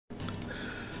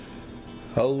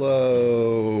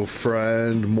Hello,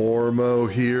 friend. Mormo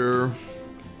here.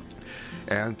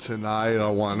 And tonight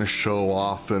I want to show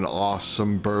off an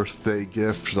awesome birthday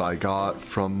gift I got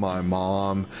from my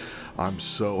mom. I'm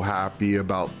so happy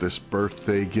about this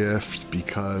birthday gift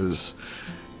because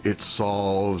it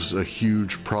solves a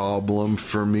huge problem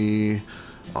for me.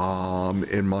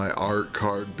 In my art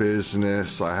card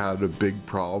business, I had a big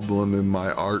problem in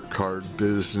my art card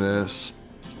business.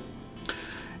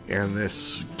 And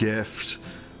this gift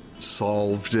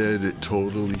solved it. It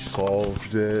totally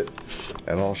solved it.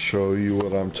 And I'll show you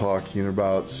what I'm talking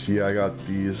about. See, I got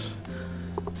these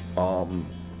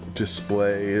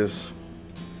displays.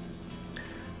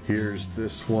 Here's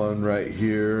this one right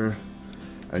here.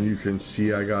 And you can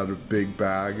see I got a big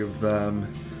bag of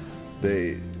them.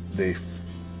 They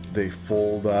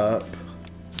fold up.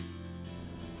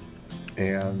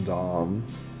 And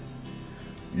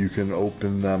you can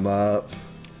open them up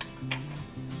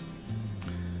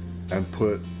and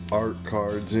put art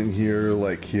cards in here.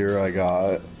 Like here I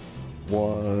got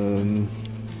 1,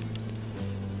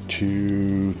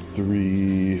 2,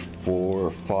 3,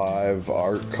 4, 5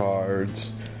 art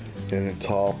cards in a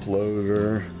top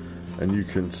loader, and you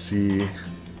can see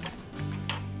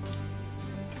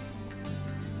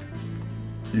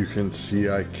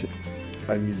I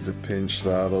need to pinch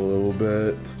that a little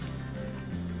bit,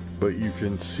 but you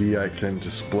can see I can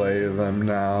display them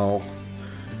now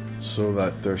so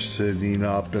that they're sitting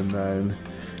up. And then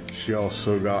she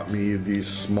also got me these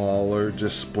smaller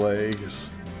displays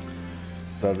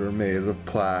that are made of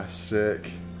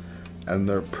plastic, and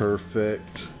they're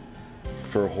perfect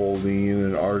for holding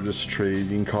an artist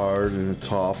trading card in a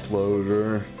top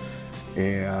loader.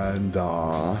 And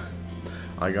I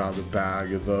got a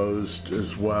bag of those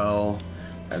as well,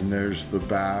 and there's the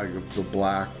bag of the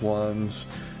black ones.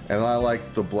 And I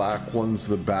like the black ones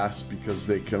the best because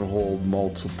they can hold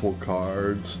multiple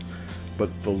cards, but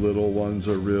the little ones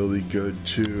are really good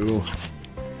too.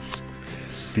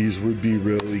 These would be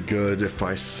really good if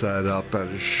I set up at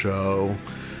a show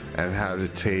and had a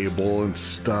table and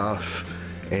stuff.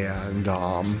 And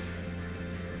I'm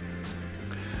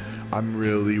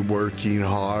really working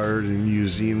hard and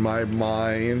using my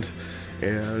mind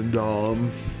and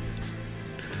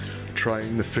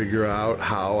trying to figure out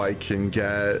how I can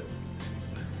get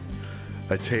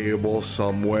a table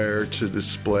somewhere to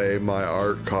display my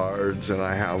art cards. And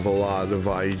I have a lot of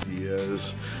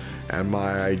ideas, and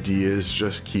my ideas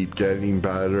just keep getting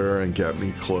better and get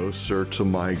me closer to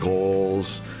my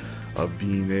goals of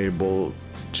being able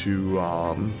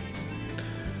to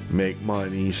make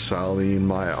money selling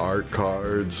my art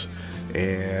cards.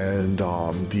 And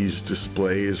these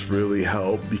displays really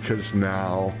help, because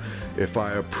now if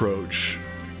I approach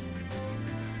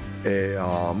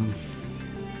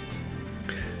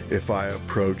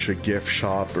a gift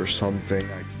shop or something,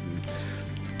 I can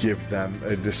give them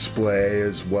a display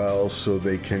as well so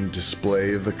they can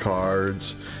display the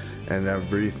cards and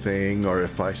everything. Or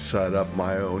if I set up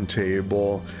my own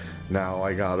table, now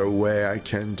I got a way I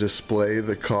can display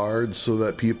the cards so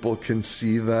that people can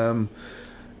see them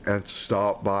and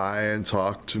stop by and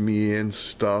talk to me and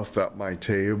stuff at my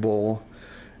table.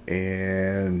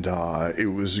 And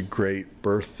it was a great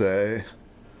birthday.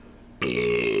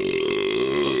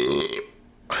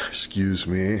 Excuse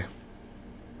me.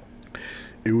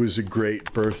 It was a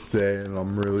great birthday, and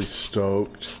I'm really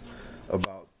stoked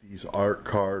about these art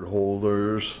card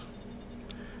holders.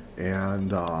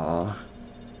 And I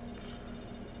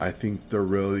think they're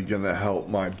really gonna help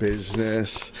my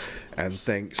business. And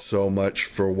thanks so much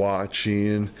for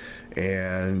watching.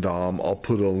 And I'll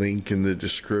put a link in the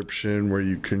description where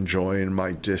you can join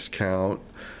my discount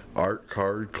art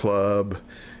card club.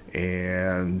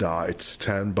 And it's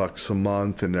 $10 a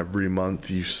month, and every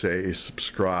month you say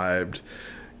subscribed,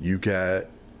 you get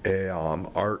a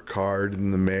art card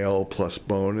in the mail plus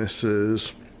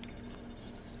bonuses.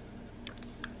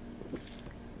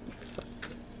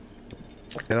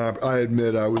 And I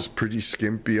admit I was pretty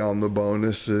skimpy on the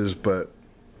bonuses, but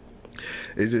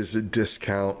it is a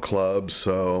discount club,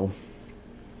 so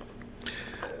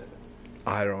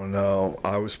I don't know.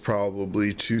 I was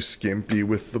probably too skimpy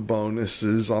with the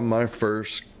bonuses on my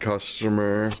first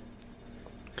customer,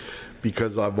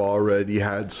 because I've already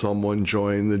had someone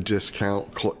join the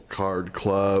discount card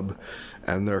club,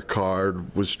 and their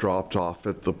card was dropped off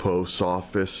at the post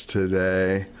office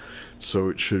today, so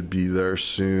it should be there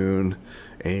soon.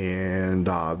 And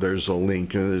there's a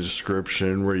link in the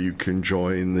description where you can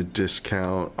join the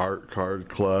discount art card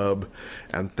club.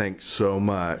 And thanks so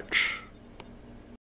much.